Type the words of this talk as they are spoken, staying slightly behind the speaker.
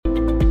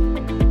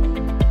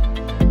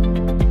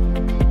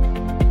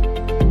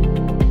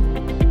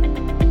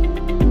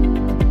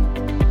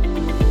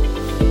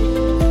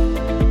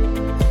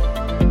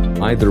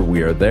Whether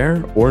we are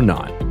there or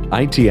not,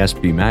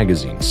 ITSP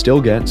Magazine still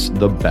gets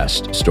the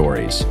best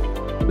stories.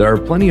 There are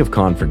plenty of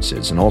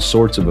conferences and all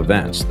sorts of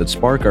events that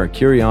spark our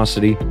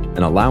curiosity and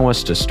allow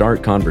us to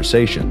start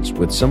conversations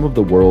with some of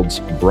the world's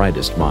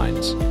brightest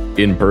minds.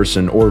 In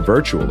person or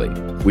virtually,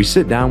 we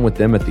sit down with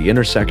them at the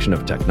intersection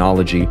of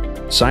technology,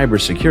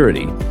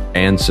 cybersecurity,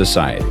 and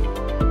society.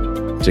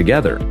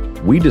 Together,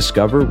 we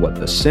discover what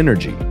the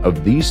synergy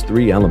of these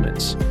three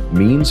elements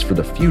means for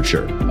the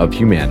future of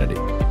humanity.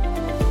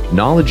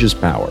 Knowledge is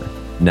power,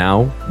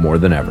 now more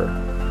than ever.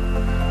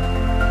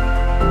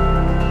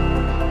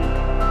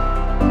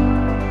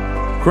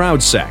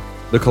 CrowdSec,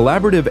 the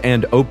collaborative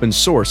and open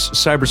source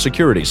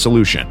cybersecurity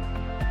solution.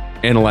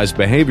 Analyze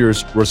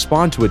behaviors,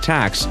 respond to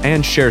attacks,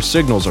 and share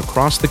signals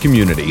across the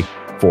community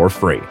for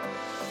free.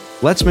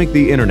 Let's make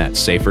the internet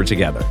safer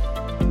together.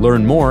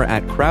 Learn more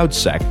at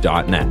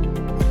crowdsec.net.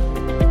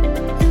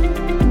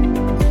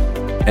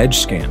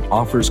 EdgeScan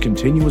offers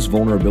continuous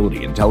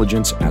vulnerability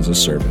intelligence as a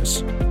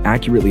service,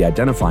 accurately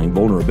identifying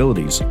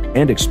vulnerabilities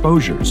and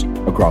exposures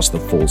across the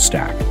full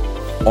stack.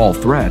 All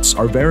threats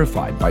are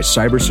verified by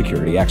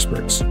cybersecurity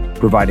experts,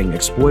 providing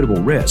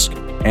exploitable risk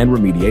and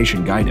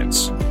remediation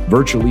guidance,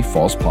 virtually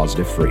false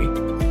positive free.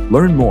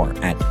 Learn more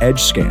at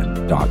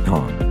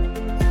edgescan.com.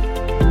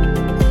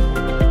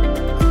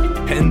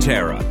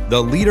 Pentera,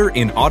 the leader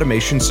in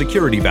automation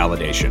security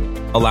validation,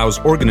 allows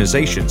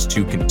organizations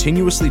to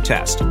continuously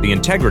test the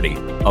integrity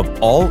of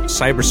all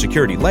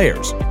cybersecurity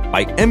layers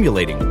by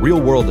emulating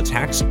real-world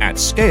attacks at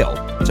scale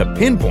to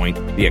pinpoint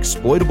the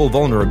exploitable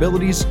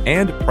vulnerabilities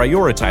and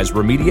prioritize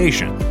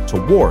remediation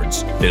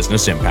towards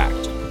business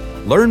impact.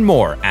 Learn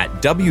more at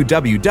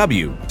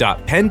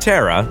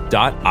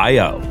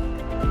www.pentera.io.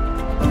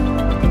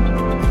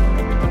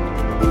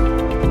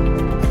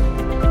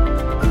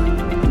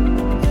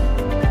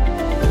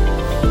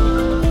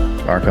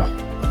 Marco.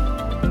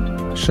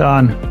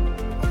 Sean.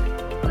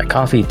 My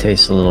coffee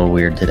tastes a little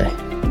weird today.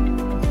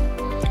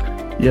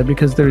 Yeah,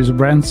 because there is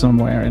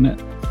ransomware in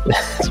it.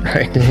 That's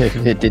right.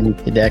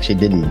 It actually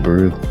didn't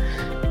brew.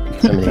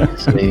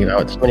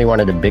 Somebody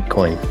wanted a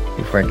Bitcoin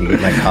before I could get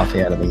my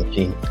coffee out of the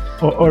machine.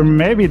 Or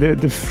maybe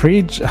the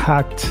fridge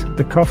hacked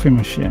the coffee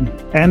machine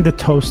and the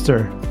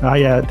toaster.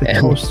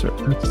 Toaster.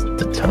 That's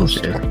the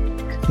toaster.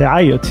 The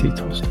IoT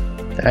toaster.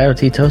 The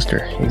IoT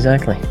toaster,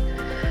 exactly.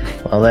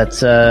 Well,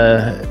 that's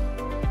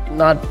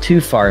not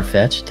too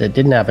far-fetched. It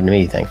didn't happen to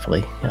me,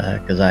 thankfully,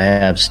 because I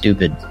have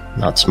stupid,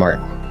 not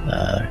smart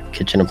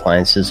kitchen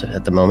appliances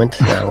at the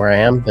moment where I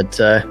am. But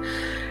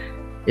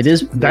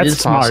that's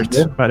smart,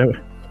 possible. By the way.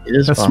 It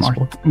is That's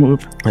possible. Smart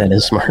move. That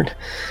is smart.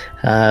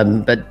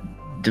 But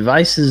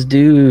devices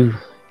do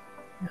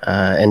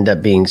end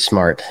up being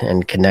smart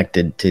and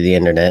connected to the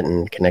internet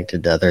and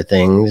connected to other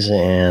things,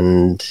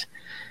 and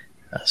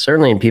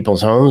certainly in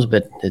people's homes,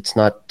 but it's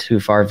not too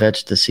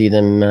far-fetched to see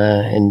them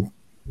in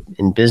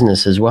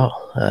business as well.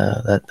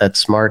 That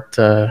smart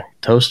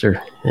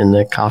toaster in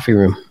the coffee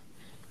room.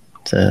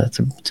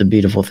 It's a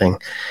beautiful thing.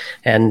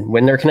 And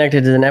when they're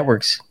connected to the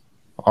networks,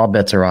 all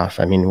bets are off.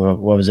 I mean, what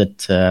was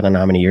it? I don't know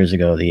how many years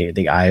ago, the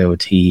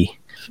IoT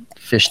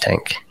fish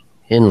tank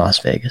in Las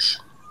Vegas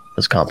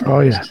was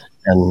compromised. Oh, yeah.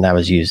 And that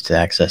was used to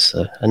access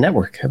a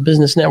network, a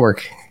business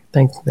network.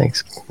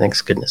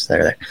 Thanks goodness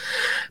they're there.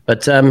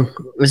 But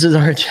this is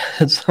our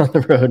chance on the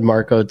road,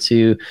 Marco,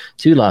 to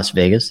Las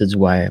Vegas. That's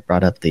why I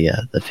brought up the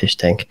fish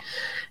tank.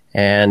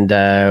 And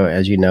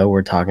as you know,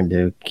 we're talking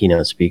to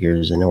keynote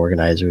speakers and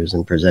organizers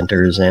and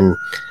presenters and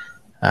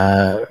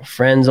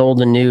friends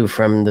old and new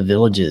from the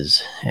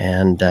villages.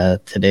 And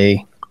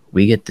today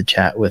we get to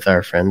chat with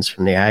our friends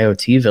from the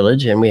IoT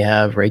Village, and we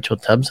have Rachel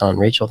Tubbs on.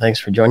 Rachel, thanks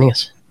for joining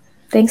us.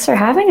 Thanks for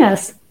having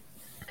us.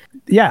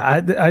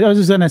 Yeah, I was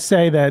just going to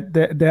say that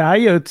the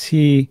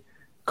IoT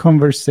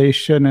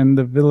conversation in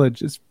the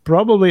village is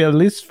probably, at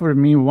least for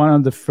me, one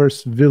of the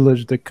first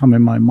village that come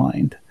in my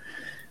mind.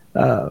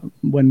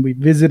 When we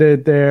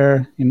visited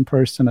there in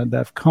person at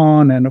DEF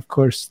CON, and of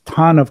course,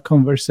 ton of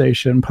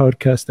conversation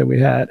podcasts that we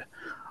had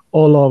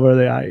all over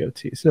the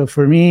IoT. So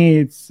for me,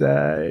 it's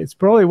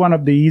probably one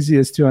of the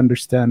easiest to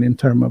understand in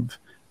terms of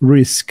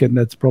risk, and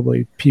that's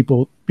probably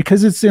people,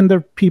 because it's in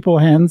their people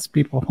hands,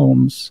 people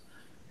homes.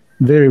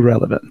 Very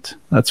relevant.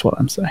 That's what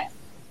I'm saying.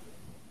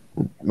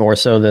 More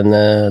so than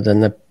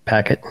the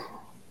packet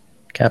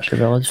capture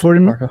village. For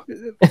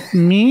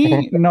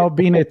me, not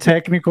being a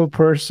technical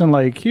person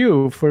like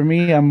you, for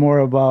me, I'm more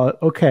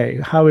about, okay,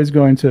 how is it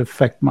going to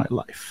affect my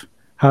life?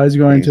 How is it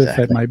going to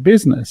affect my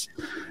business?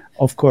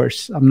 Of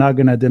course, I'm not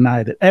going to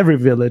deny that every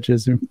village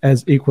is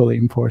as equally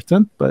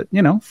important, but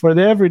for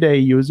the everyday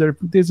user,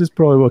 this is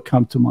probably what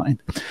comes to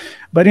mind.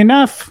 But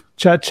enough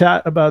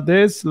chat about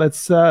this.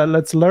 Let's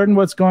learn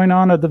what's going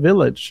on at the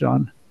village,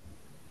 Sean.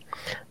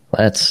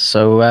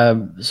 So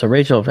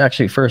Rachel,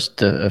 actually,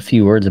 first a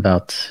few words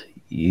about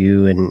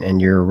you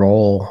and your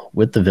role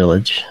with the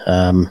village.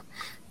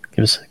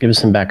 Give us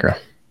some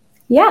background.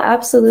 Yeah,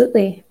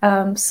 absolutely.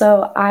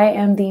 So I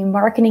am the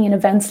marketing and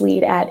events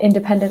lead at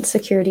Independent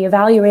Security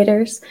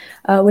Evaluators,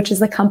 which is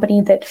the company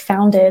that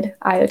founded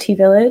IoT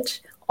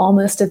Village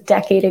almost a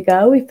decade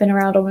ago. We've been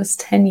around almost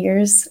 10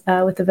 years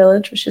with the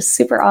Village, which is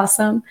super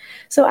awesome.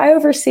 So I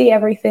oversee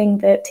everything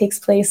that takes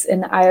place in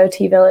the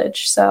IoT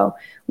Village. So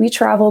we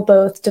travel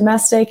both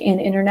domestic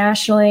and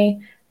internationally.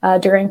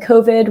 During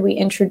COVID, we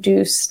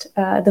introduced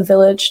the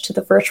Village to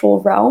the virtual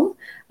realm.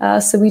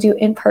 So we do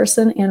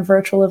in-person and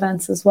virtual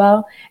events as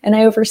well. And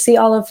I oversee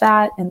all of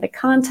that and the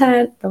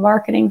content, the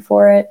marketing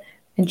for it,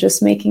 and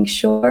just making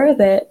sure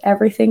that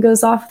everything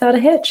goes off without a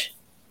hitch.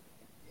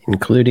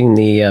 Including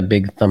the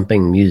big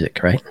thumping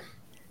music, right?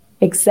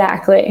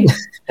 Exactly.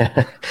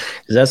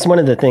 That's one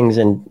of the things,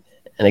 and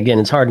again,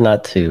 it's hard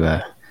not to,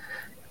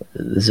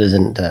 this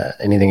isn't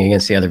anything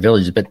against the other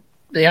villages, but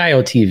the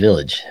IoT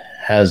Village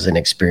has an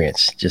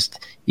experience.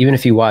 Just even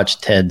if you watch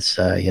Ted's,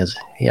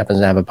 he happens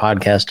to have a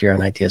podcast here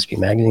on ITSP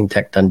Magazine,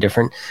 Tech Done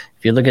Different.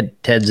 If you look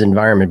at Ted's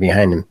environment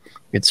behind him,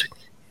 it's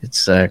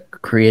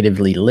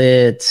creatively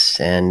lit,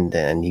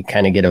 and you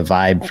kind of get a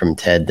vibe from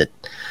Ted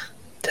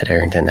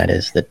Harrington,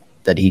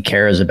 that he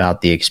cares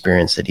about the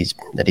experience that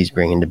he's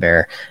bringing to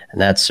bear,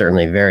 and that's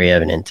certainly very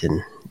evident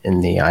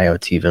in the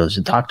IoT Village.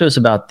 So talk to us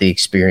about the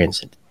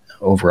experience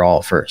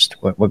overall first.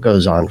 What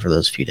goes on for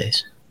those few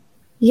days?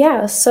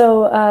 Yeah,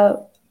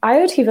 so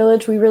IoT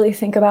Village, we really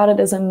think about it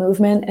as a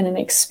movement and an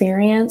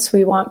experience.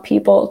 We want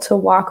people to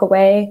walk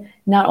away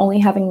not only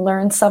having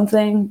learned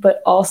something,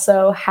 but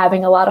also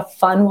having a lot of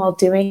fun while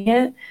doing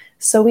it.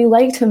 So we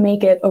like to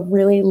make it a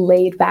really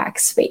laid back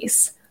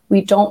space.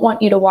 We don't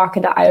want you to walk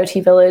into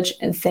IoT Village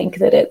and think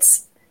that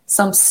it's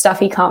some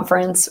stuffy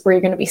conference where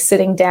you're going to be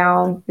sitting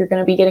down, you're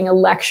going to be getting a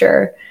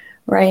lecture,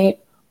 right?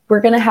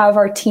 We're going to have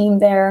our team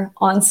there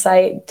on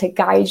site to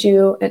guide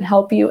you and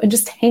help you and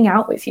just hang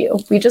out with you.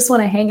 We just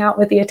want to hang out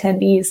with the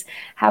attendees,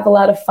 have a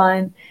lot of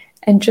fun,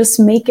 and just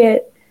make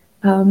it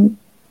a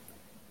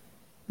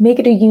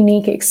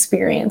unique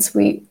experience.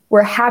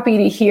 We're happy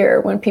to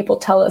hear when people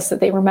tell us that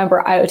they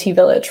remember IoT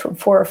Village from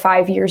 4 or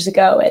 5 years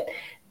ago at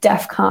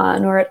DEF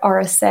CON or at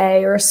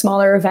RSA or a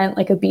smaller event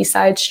like a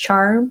B-Sides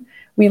Charm.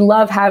 We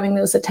love having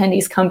those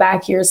attendees come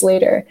back years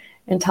later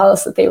and tell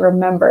us that they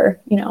remember,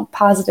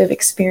 positive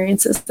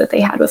experiences that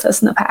they had with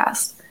us in the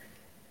past.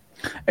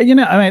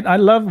 I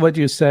love what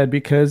you said,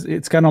 because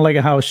it's kind of like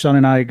how Sean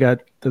and I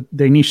got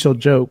the initial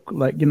joke.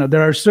 Like,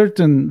 there are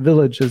certain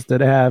villages that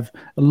have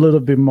a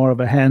little bit more of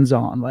a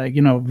hands-on, like,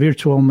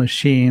 virtual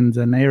machines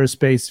and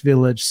aerospace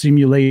village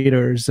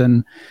simulators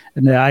and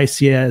the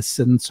ICS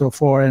and so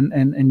forth,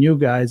 and you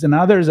guys. And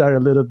others are a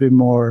little bit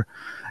more,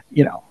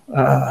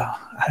 I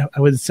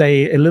would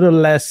say a little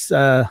less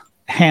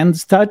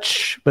hands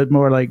touch, but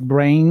more like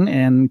brain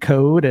and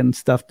code and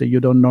stuff that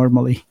you don't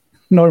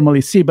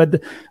normally see.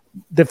 But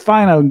the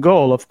final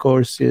goal, of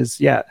course,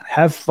 is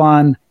have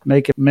fun,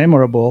 make it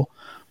memorable,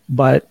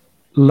 but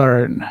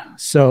learn.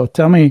 So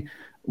tell me,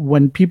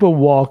 when people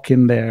walk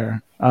in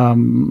there,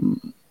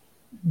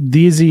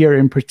 this year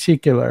in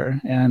particular,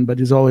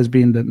 but it's always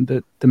been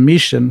the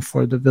mission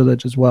for the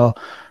Village as well.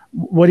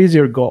 What is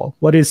your goal?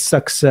 What is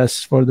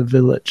success for the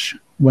Village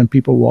when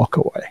people walk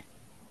away?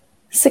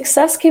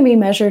 Success can be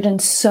measured in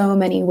so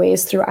many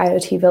ways through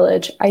IoT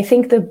Village. I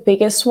think the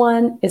biggest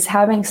one is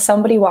having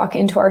somebody walk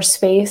into our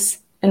space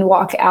and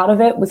walk out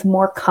of it with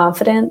more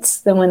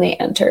confidence than when they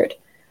entered.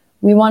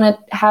 We want to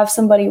have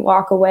somebody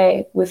walk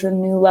away with a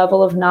new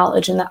level of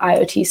knowledge in the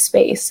IoT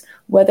space,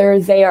 whether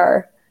they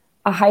are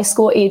a high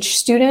school age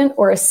student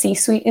or a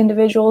C-suite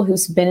individual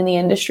who's been in the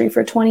industry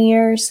for 20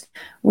 years.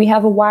 We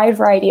have a wide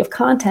variety of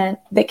content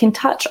that can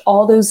touch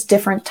all those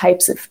different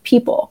types of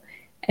people.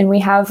 And we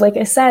have, like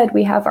I said,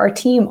 we have our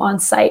team on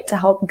site to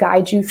help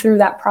guide you through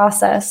that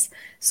process.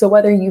 So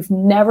whether you've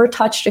never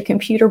touched a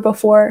computer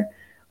before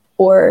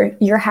or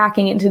you're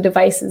hacking into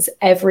devices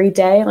every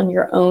day on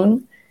your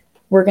own,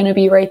 we're going to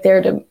be right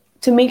there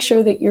to make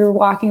sure that you're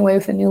walking away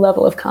with a new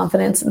level of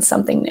confidence and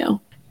something new.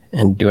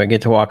 And do I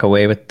get to walk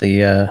away with the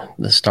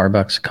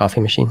Starbucks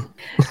coffee machine?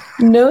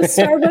 No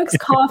Starbucks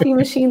coffee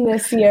machine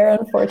this year,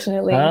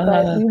 unfortunately,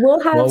 but we will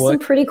have some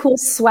pretty cool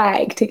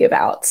swag to give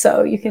out,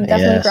 so you can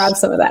definitely grab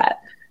some of that.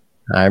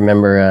 I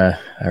remember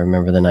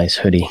the nice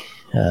hoodie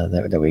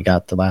that we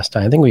got the last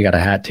time. I think we got a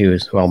hat too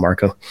as well,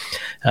 Marco.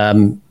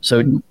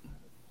 So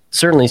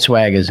certainly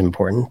swag is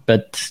important,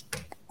 but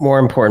more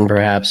important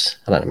perhaps,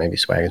 I don't know, maybe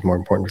swag is more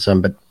important for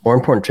some, but more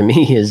important to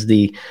me is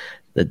the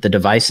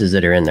devices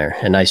that are in there.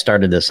 And I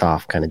started this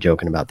off kind of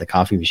joking about the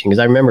coffee machine, because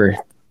I remember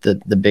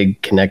the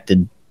big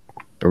connected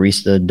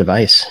barista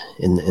device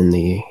in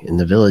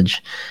the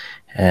Village.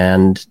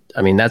 And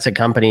I mean, that's a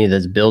company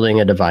that's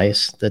building a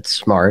device that's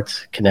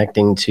smart,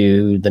 connecting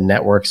to the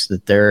networks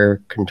that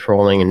they're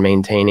controlling and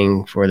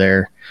maintaining for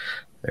their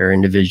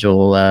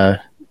individual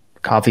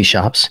coffee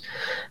shops.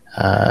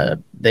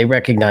 They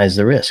recognize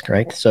the risk,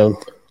 right? So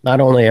not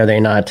only are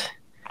they not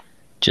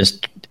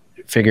just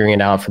figuring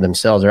it out for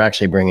themselves, they're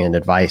actually bringing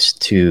advice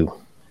to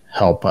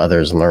help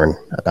others learn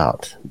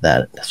about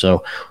that.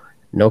 So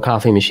no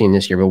coffee machine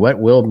this year, but what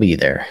will be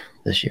there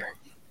this year?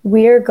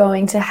 We are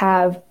going to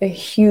have a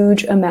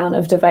huge amount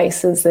of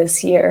devices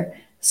this year.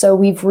 So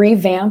we've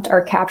revamped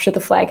our Capture the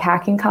Flag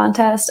hacking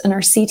contest, and our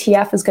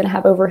CTF is going to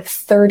have over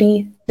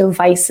 30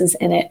 devices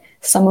in it,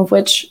 some of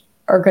which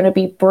are going to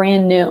be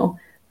brand new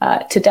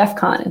to DEF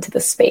CON and to the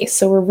space.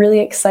 So we're really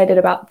excited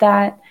about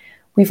that.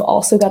 We've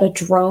also got a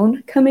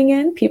drone coming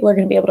in. People are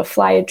going to be able to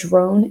fly a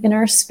drone in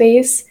our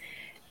space.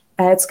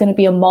 It's going to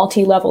be a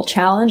multi-level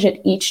challenge.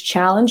 At each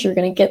challenge, you're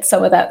going to get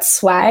some of that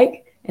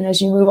swag. And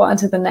as you move on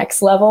to the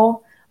next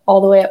level,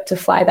 all the way up to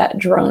fly that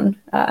drone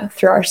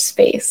through our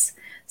space.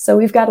 So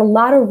we've got a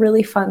lot of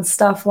really fun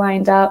stuff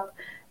lined up.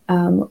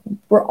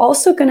 We're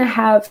also going to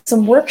have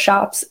some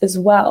workshops as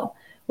well.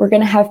 We're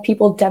going to have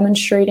people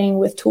demonstrating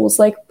with tools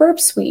like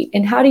Burp Suite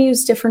and how to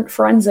use different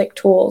forensic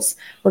tools.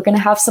 We're going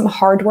to have some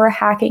hardware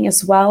hacking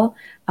as well.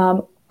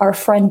 Our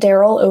friend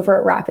Daryl over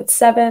at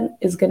Rapid7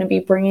 is going to be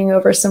bringing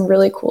over some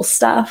really cool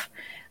stuff.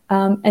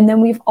 And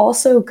then we've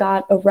also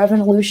got a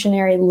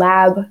revolutionary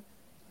lab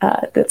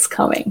that's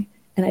coming.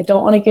 And I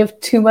don't want to give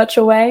too much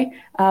away,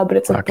 but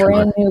it's a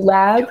brand new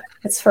lab.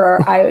 It's for our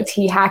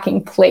IoT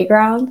hacking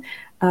playground.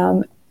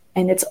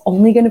 And it's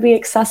only going to be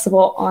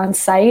accessible on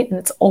site, and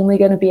it's only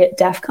going to be at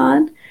DEF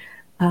CON.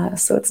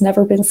 So it's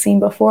never been seen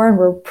before, and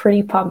we're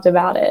pretty pumped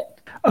about it.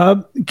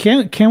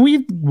 Can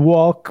we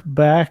walk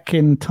back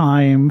in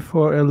time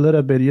for a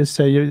little bit? You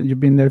say you've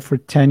been there for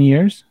 10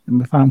 years,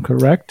 if I'm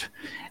correct.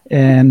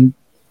 And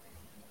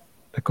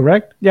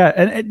correct? Yeah.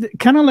 And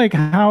kind of like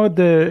how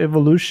the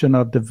evolution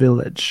of the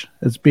village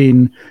has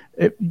been.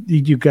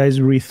 Did you guys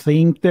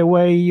rethink the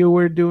way you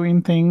were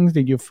doing things?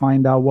 Did you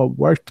find out what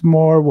worked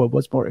more? What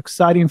was more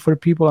exciting for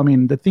people? I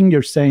mean, the thing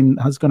you're saying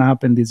is going to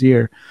happen this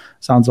year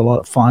sounds a lot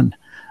of fun.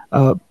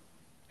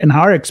 And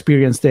our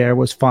experience there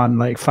was fun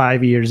like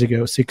 5 years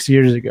ago, 6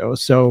 years ago.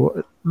 So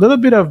a little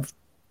bit of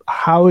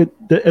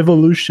the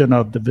evolution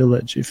of the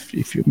village,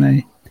 if you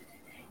may.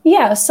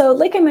 Yeah, so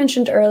like I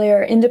mentioned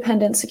earlier,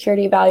 Independent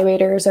Security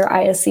Evaluators, or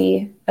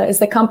ISE, is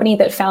the company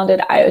that founded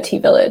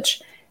IoT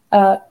Village.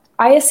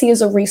 ISE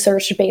is a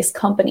research-based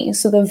company,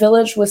 so the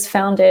Village was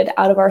founded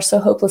out of our So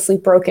Hopelessly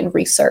Broken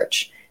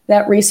research.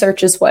 That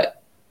research is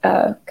what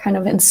kind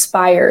of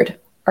inspired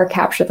our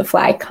Capture the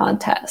Flag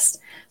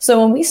contest.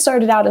 So when we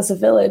started out as a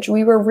Village,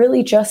 we were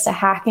really just a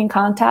hacking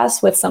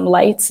contest with some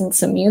lights and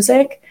some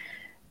music.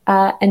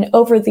 And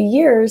over the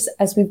years,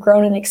 as we've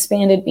grown and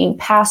expanded, being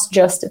past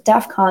just a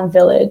DEF CON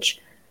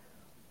Village,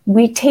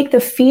 we take the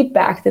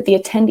feedback that the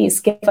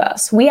attendees give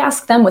us. We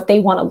ask them what they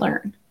want to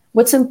learn.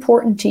 What's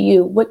important to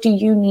you? What do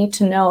you need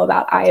to know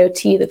about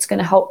IoT that's going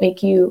to help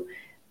make you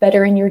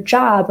better in your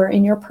job or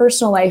in your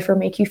personal life, or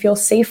make you feel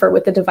safer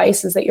with the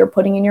devices that you're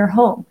putting in your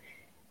home?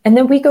 And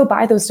then we go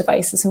buy those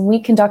devices and we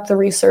conduct the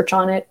research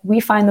on it. We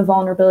find the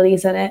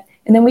vulnerabilities in it,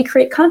 and then we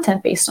create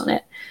content based on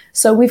it.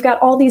 So we've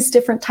got all these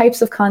different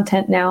types of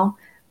content now.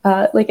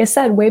 Like I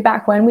said, way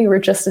back when we were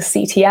just a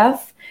CTF,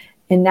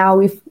 and now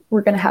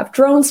we're going to have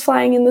drones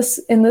flying in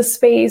this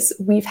space.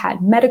 We've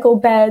had medical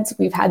beds.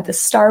 We've had the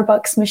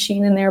Starbucks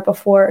machine in there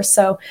before.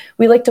 So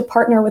we like to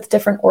partner with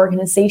different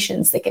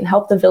organizations that can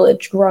help the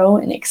Village grow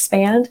and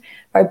expand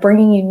by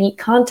bringing unique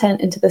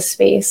content into the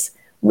space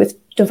with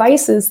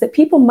devices that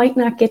people might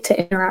not get to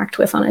interact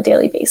with on a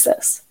daily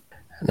basis.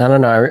 I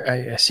don't know.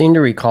 I seem to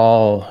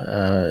recall,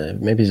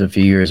 maybe it's a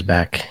few years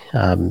back,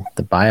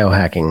 the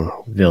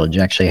biohacking village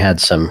actually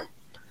had some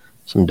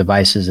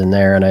devices in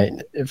there.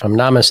 And if I'm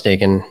not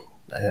mistaken,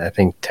 I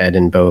think Ted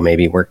and Bo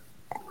maybe work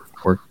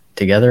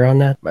together on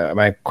that.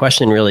 My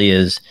question really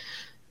is,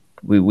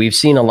 we've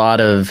seen a lot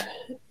of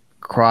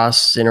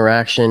cross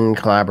interaction,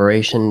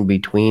 collaboration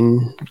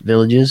between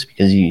villages,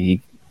 because you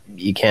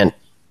can't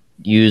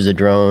use a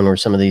drone or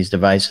some of these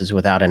devices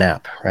without an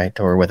app, right?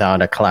 Or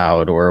without a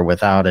cloud, or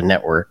without a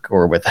network,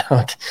 or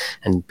without,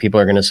 and people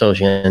are going to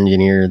social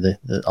engineer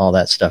all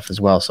that stuff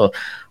as well. So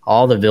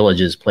all the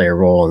villages play a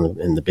role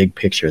in the big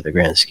picture, the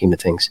grand scheme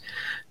of things.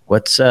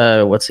 What's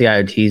the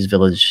IoT's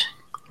village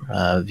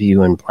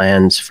view and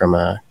plans from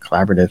a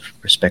collaborative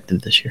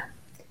perspective this year?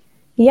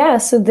 Yeah,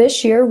 so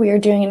this year we are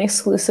doing an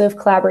exclusive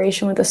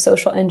collaboration with the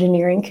social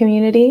engineering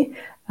community.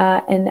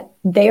 And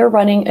they are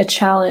running a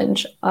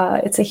challenge.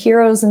 It's a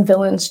Heroes and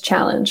Villains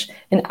challenge.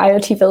 And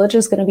IoT Village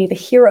is going to be the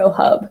hero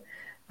hub.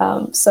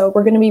 So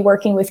we're going to be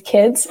working with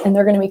kids, and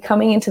they're going to be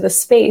coming into the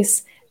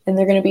space, and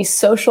they're going to be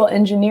social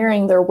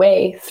engineering their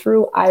way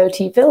through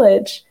IoT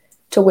Village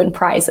to win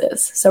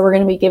prizes. So we're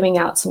going to be giving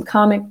out some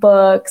comic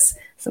books,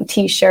 some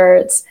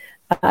t-shirts,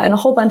 and a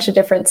whole bunch of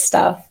different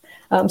stuff.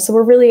 So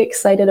we're really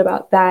excited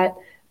about that.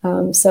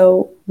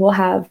 So we'll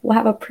have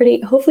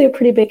hopefully a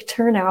pretty big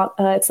turnout.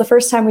 It's the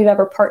first time we've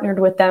ever partnered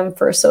with them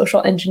for a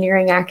social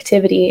engineering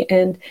activity,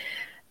 and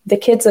the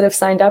kids that have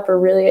signed up are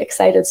really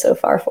excited so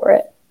far for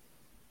it.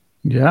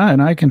 Yeah,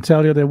 and I can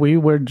tell you that we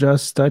were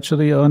just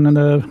actually on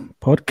a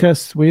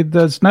podcast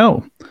with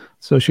Snow.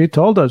 So she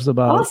told us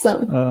about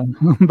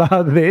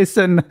this,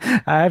 and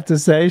I have to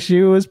say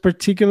she was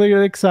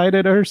particularly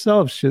excited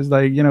herself. She's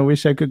like,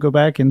 wish I could go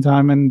back in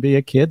time and be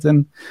a kid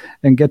and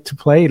get to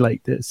play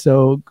like this.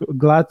 So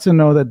glad to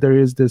know that there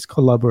is this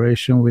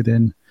collaboration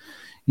within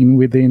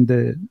within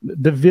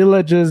the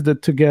villages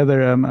that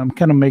together, I'm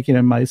kind of making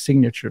it my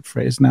signature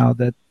phrase now,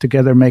 that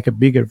together make a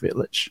bigger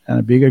village and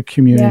a bigger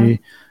community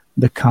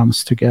that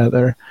comes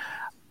together.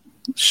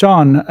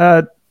 Sean,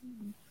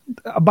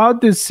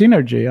 about this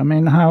synergy, I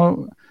mean,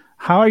 how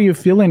are you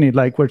feeling it?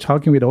 Like, we're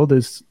talking with all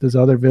these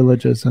other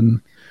villages,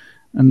 and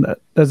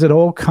does it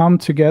all come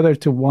together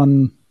to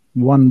one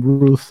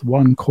roof,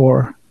 one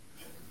core?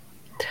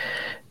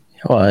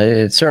 Well,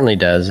 it certainly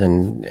does,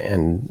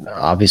 and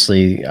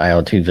obviously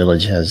IO2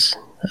 Village has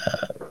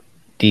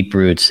deep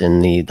roots in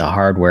the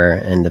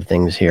hardware end of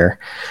things here.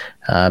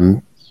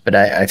 But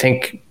I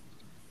think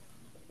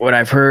what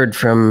I've heard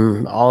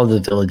from all of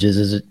the villages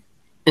is,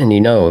 and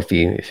if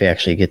you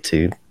actually get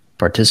to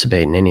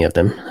participate in any of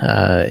them,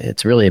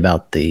 it's really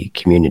about the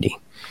community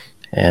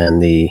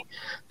and the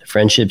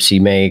friendships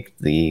you make,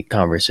 the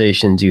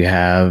conversations you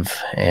have,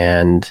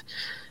 and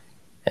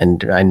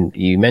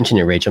you mentioned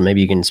it, Rachel. Maybe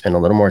you can spend a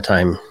little more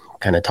time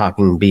kind of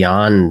talking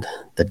beyond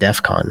the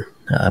DEF CON,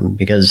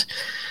 because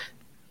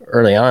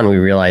early on we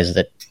realized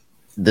that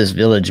this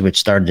village, which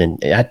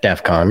started at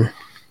DEF CON,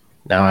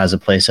 now has a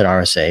place at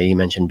RSA. You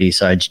mentioned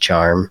B-Sides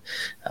Charm.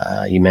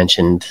 You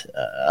mentioned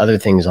other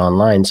things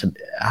online. So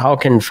how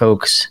can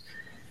folks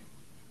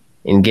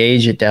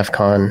engage at DEF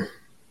CON,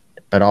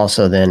 but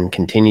also then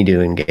continue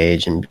to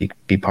engage and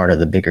be part of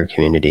the bigger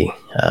community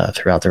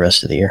throughout the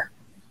rest of the year?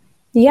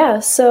 Yeah,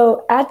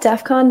 so at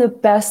DEF CON, the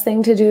best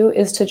thing to do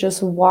is to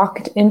just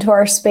walk into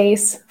our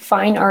space,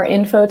 find our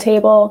info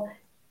table,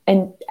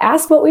 and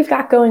ask what we've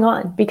got going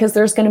on, because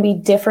there's going to be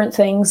different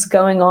things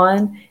going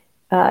on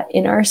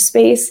in our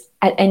space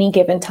at any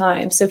given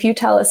time. So if you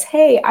tell us,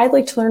 hey, I'd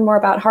like to learn more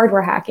about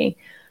hardware hacking,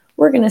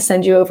 we're going to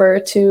send you over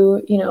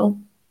to,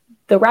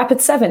 the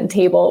Rapid7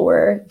 table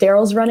where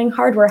Daryl's running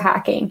hardware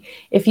hacking.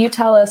 If you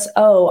tell us,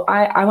 oh,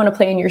 I want to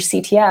play in your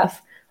CTF,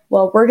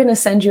 well, we're going to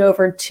send you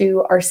over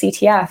to our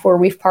CTF, where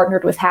we've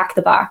partnered with Hack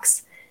the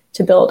Box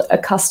to build a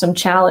custom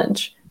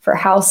challenge for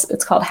House.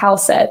 It's called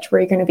House Edge, where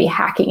you're going to be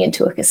hacking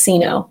into a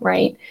casino,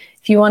 right?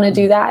 If you want to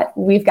do that,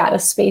 we've got a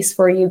space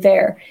for you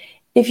there.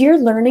 If you're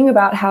learning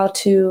about how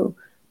to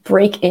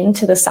break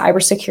into the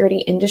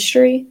cybersecurity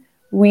industry,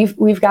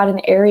 we've got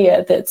an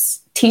area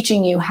that's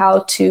teaching you how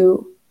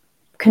to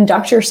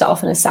conduct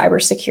yourself in a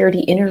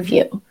cybersecurity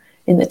interview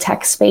in the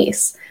tech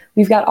space.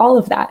 We've got all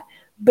of that.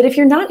 But if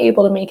you're not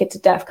able to make it to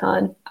DEF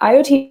CON,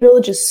 IoT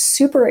Village is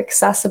super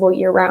accessible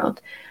year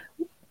round.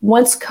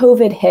 Once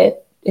COVID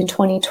hit in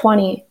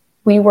 2020,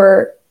 we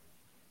were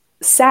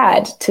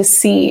sad to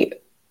see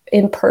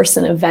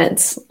in-person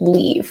events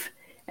leave.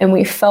 And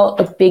we felt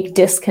a big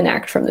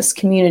disconnect from this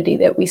community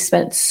that we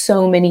spent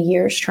so many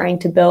years trying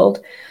to build.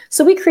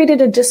 So we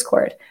created a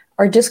Discord.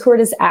 Our Discord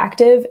is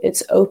active,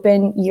 it's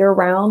open year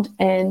round,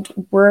 and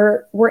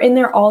we're in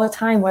there all the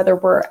time, whether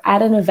we're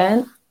at an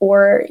event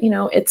or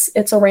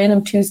it's a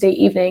random Tuesday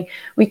evening.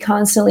 We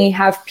constantly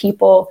have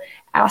people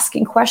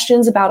asking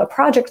questions about a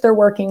project they're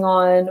working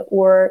on,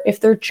 or if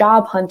they're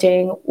job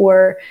hunting,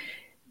 or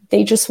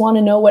they just want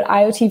to know what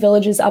IoT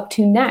Village is up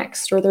to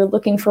next, or they're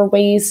looking for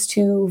ways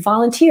to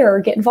volunteer or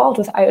get involved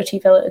with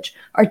IoT Village.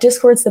 Our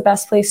Discord's the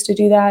best place to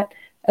do that,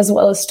 as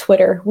well as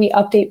Twitter. We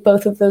update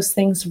both of those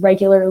things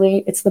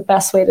regularly. It's the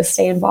best way to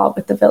stay involved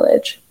with the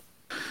village.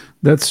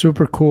 That's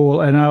super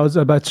cool. And I was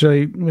about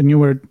to, when you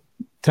were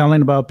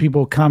telling about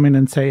people coming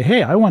and say,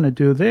 hey, I want to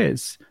do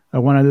this, I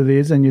want to do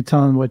this, and you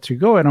tell them what to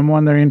go. And I'm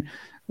wondering,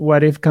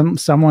 what if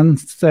someone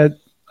said,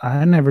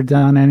 I've never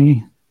done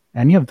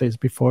any of this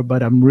before,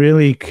 but I'm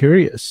really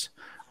curious.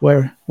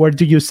 Where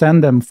do you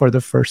send them for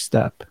the first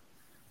step?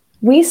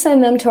 We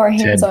send them to our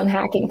hands-on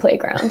hacking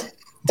playground.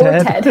 Or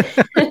TED.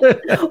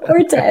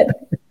 Or TED.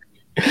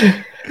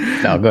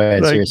 No, go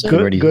ahead.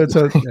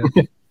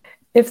 Seriously,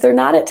 if they're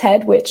not at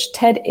TED, which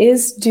TED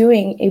is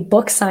doing a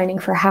book signing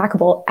for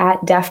Hackable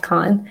at DEF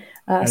CON.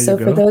 So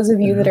for those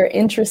of you that are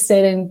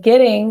interested in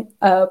getting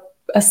a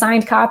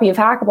signed copy of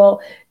Hackable,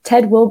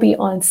 TED will be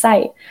on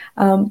site.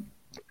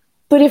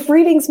 But if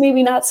reading's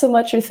maybe not so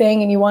much your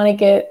thing and you want to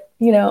get,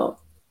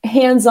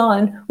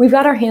 hands-on, we've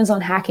got our hands-on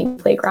hacking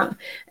playground.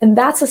 And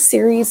that's a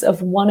series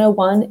of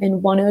 101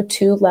 and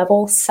 102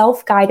 level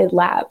self-guided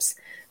labs.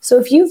 So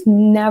if you've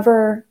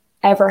never,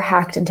 ever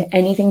hacked into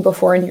anything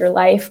before in your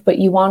life, but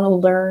you want to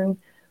learn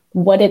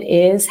what it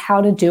is,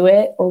 how to do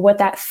it, or what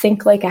that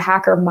think like a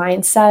hacker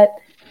mindset,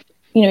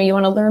 you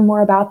want to learn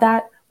more about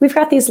that, we've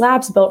got these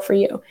labs built for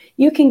you.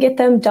 You can get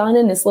them done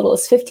in as little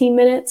as 15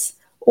 minutes,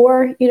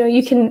 or,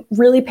 you can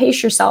really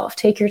pace yourself,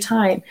 take your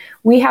time.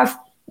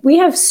 We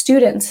have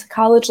students,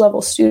 college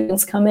level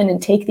students, come in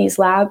and take these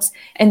labs,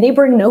 and they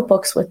bring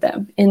notebooks with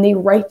them and they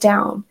write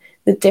down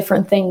the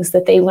different things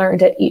that they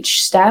learned at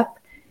each step.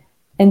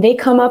 And they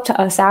come up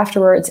to us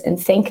afterwards and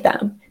thank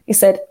them. He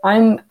said,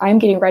 I'm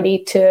getting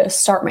ready to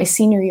start my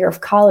senior year of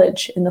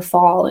college in the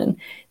fall, and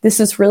this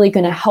is really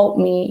going to help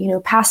me,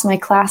 pass my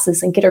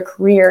classes and get a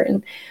career.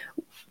 And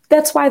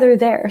that's why they're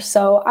there.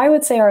 So I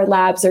would say our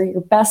labs are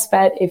your best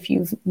bet if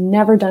you've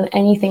never done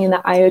anything in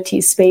the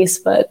IoT space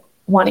but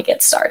want to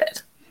get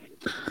started.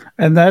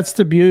 And that's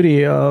the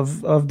beauty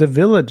of the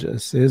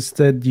villages, is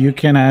that you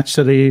can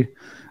actually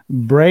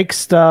break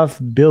stuff,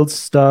 build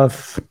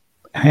stuff,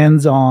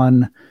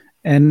 hands-on,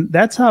 and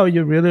that's how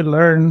you really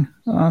learn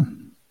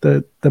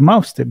the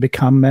most. It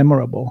become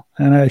memorable.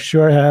 And I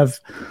sure have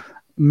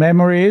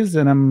memories,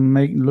 and I'm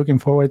looking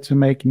forward to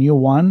make new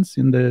ones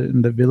in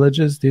the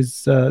villages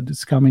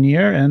this coming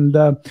year. And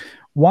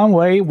one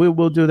way we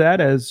will do that,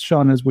 as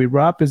Sean, as we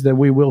wrap, is that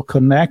we will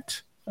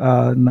connect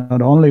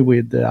not only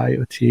with the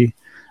IoT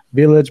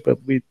Village, but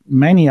with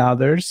many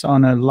others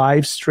on a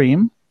live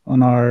stream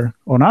on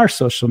our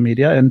social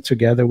media, and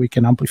together we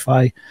can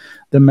amplify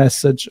the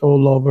message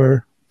all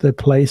over the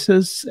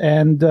places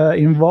and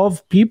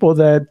involve people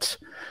that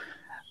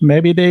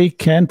maybe they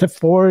can't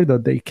afford or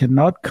they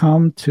cannot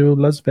come to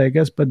Las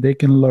Vegas, but they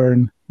can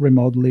learn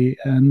remotely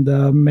and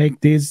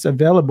make these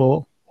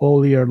available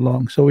all year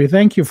long. So we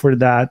thank you for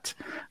that.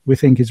 We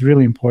think it's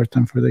really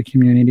important for the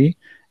community.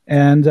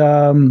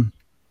 And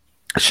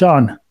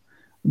Sean,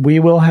 we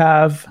will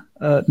have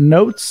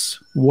notes,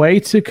 way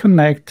to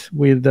connect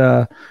with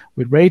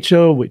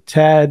Rachel, with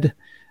Ted,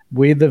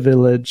 with the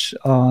village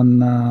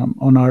on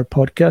our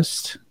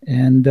podcast.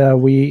 And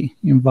we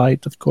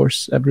invite, of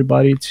course,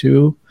 everybody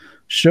to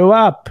show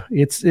up.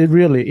 It's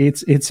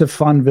a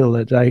fun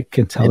village. I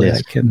can tell you.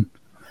 It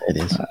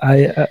is.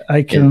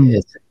 I can.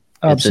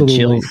 It's a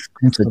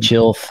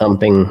chilled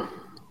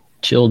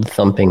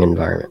thumping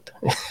environment.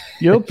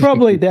 You'll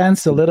probably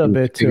dance a little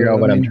bit too. Figure out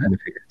what I'm trying to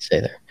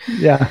say there.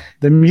 Yeah,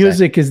 the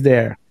music is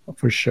there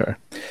for sure.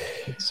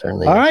 It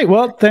certainly. All right.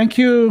 Well, thank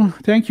you,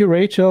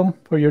 Rachel,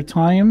 for your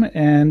time,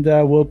 and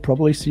we'll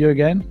probably see you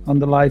again on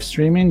the live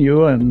streaming.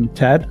 You and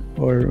Ted,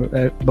 or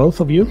both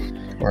of you,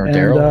 or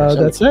Daryl.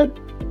 That's it.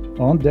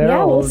 On Daryl.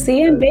 Yeah, we'll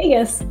see you in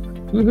Vegas.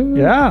 Woo-hoo.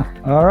 Yeah.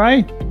 All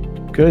right.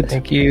 Good.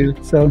 Thank you.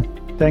 So,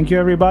 thank you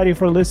everybody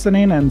for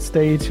listening, and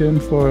stay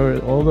tuned for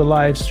all the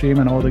live stream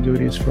and all the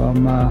goodies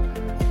from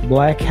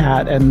Black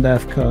Hat and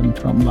DEF CON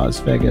from Las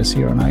Vegas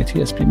here on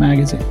ITSP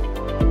Magazine.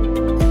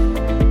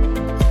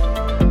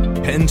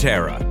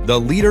 Pentera, the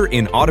leader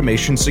in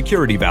automation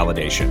security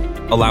validation,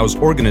 allows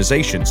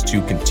organizations to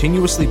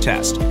continuously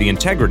test the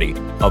integrity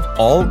of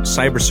all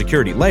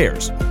cybersecurity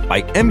layers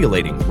by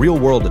emulating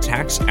real-world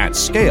attacks at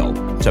scale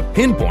to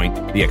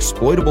pinpoint the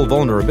exploitable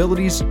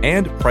vulnerabilities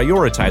and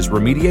prioritize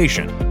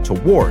remediation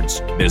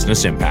towards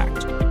business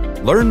impact.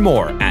 Learn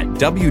more at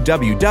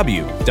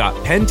www.pentera.io.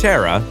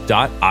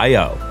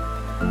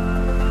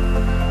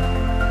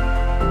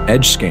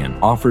 EdgeScan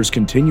offers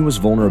continuous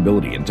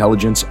vulnerability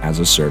intelligence as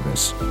a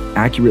service,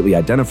 accurately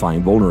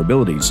identifying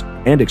vulnerabilities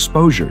and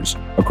exposures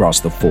across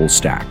the full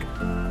stack.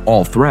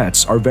 All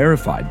threats are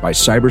verified by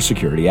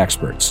cybersecurity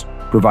experts,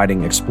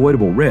 providing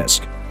exploitable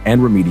risk and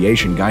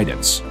remediation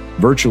guidance,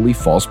 virtually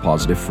false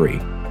positive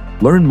free.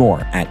 Learn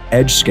more at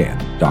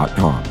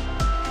edgescan.com.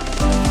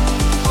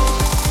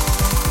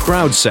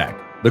 CrowdSec,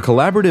 the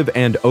collaborative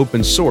and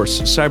open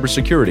source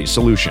cybersecurity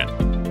solution.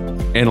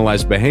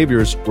 Analyze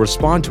behaviors,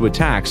 respond to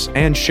attacks,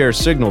 and share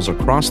signals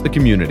across the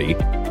community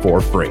for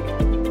free.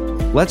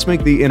 Let's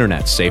make the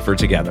internet safer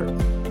together.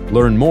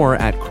 Learn more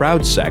at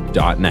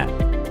crowdsec.net.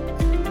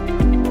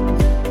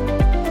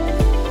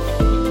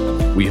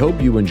 We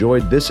hope you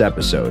enjoyed this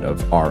episode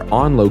of our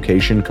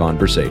on-location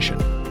conversation.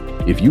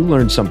 If you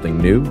learned something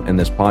new and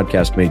this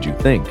podcast made you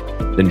think,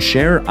 then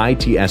share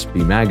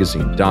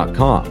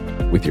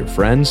itspmagazine.com with your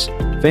friends,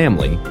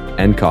 family,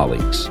 and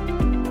colleagues.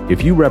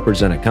 If you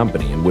represent a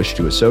company and wish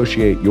to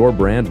associate your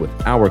brand with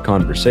our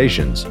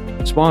conversations,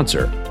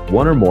 sponsor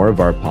one or more of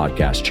our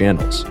podcast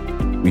channels.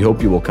 We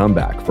hope you will come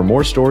back for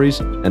more stories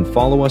and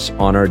follow us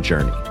on our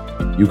journey.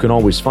 You can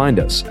always find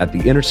us at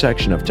the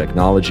intersection of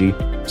technology,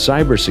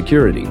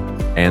 cybersecurity,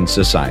 and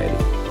society.